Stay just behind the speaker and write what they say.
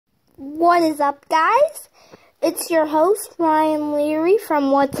What is up, guys? It's your host, Ryan Leary from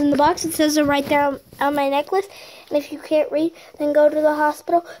What's in the Box. It says it right there on my necklace. And if you can't read, then go to the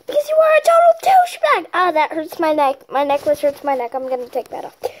hospital because you are a total douchebag. Ah, that hurts my neck. My necklace hurts my neck. I'm going to take that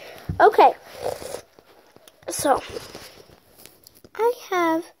off. Okay. So, I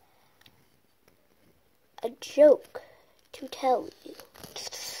have a joke to tell you.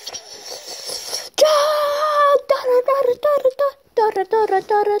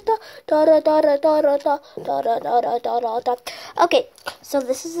 Okay, so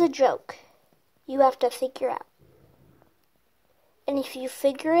this is a joke you have to figure out. And if you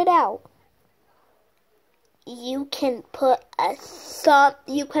figure it out, you can put a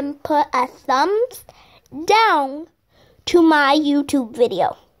thumbs down to my YouTube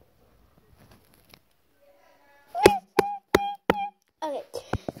video. Okay,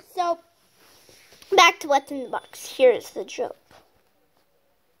 so back to what's in the box. Here's the joke.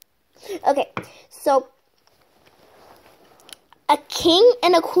 Okay, so a king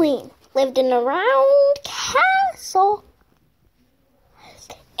and a queen lived in a round castle.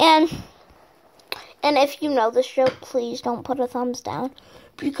 And if you know this joke, please don't put a thumbs down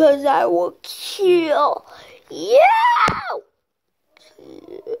because I will kill you.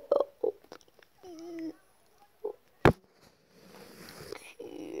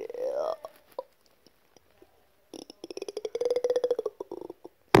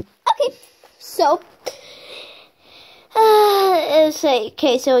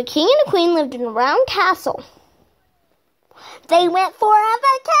 So a king and a queen lived in a round castle. They went for a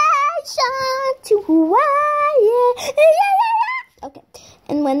vacation to Hawaii. Okay,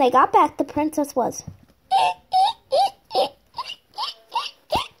 and when they got back, the princess was.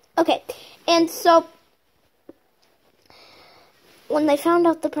 Okay, and so when they found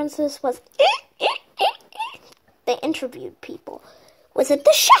out the princess was, they interviewed people. Was it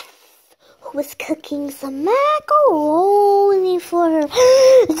the chef who was cooking some macaroni for her?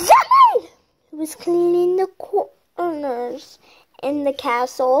 The maid who was cleaning the corners in the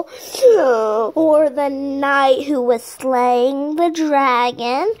castle? Or the knight who was slaying the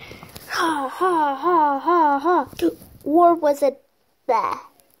dragon? Ha ha ha ha ha. Or was it the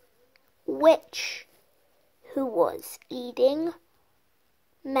witch who was eating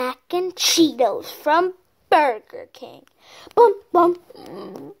mac and Cheetos from Burger King? Bum, bum,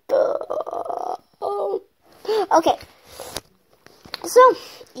 okay, so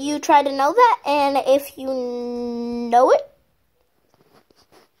you try to know that, and if you know it,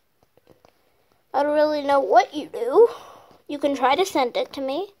 I don't really know what you do. You can try to send it to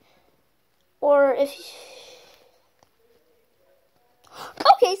me, or if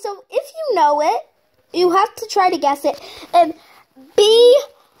okay, so if you know it, you have to try to guess it, and be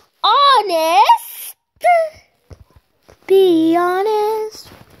honest. Be honest,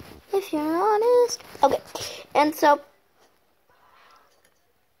 if you're honest. Okay, and so,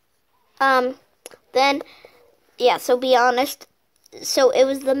 then, yeah, so be honest. So it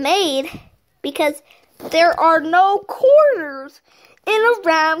was the maid, because there are no corners in a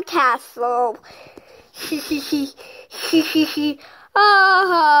round castle.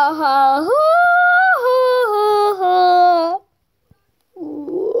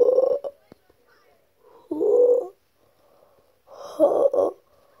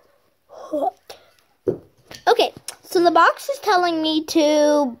 Okay, so the box is telling me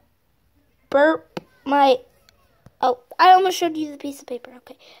to burp my, oh, I almost showed you the piece of paper.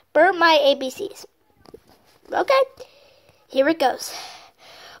 Okay, burp my ABCs. Okay, here it goes.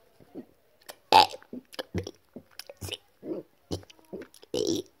 A, B, C, D,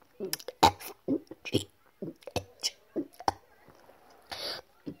 E, F, G, H,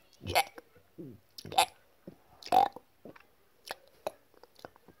 J, K,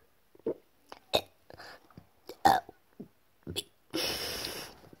 L,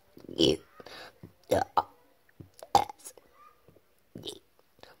 U, S, D,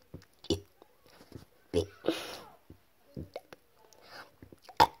 U, B,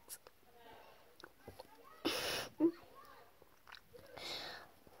 X.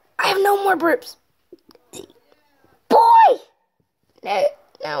 I have no more burps. Boy!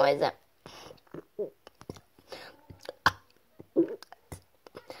 No, is it?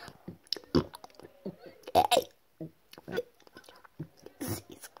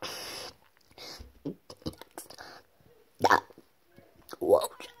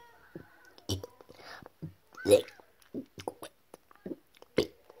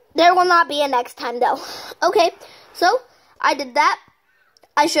 There will not be a next time, though. Okay, so I did that.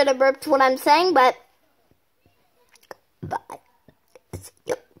 I should have burped what I'm saying, but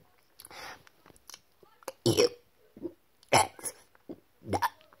U, X,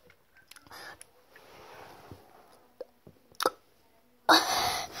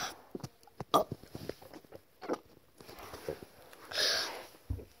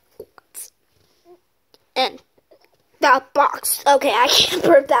 the box. Okay, I can't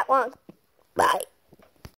burp that long. Bye.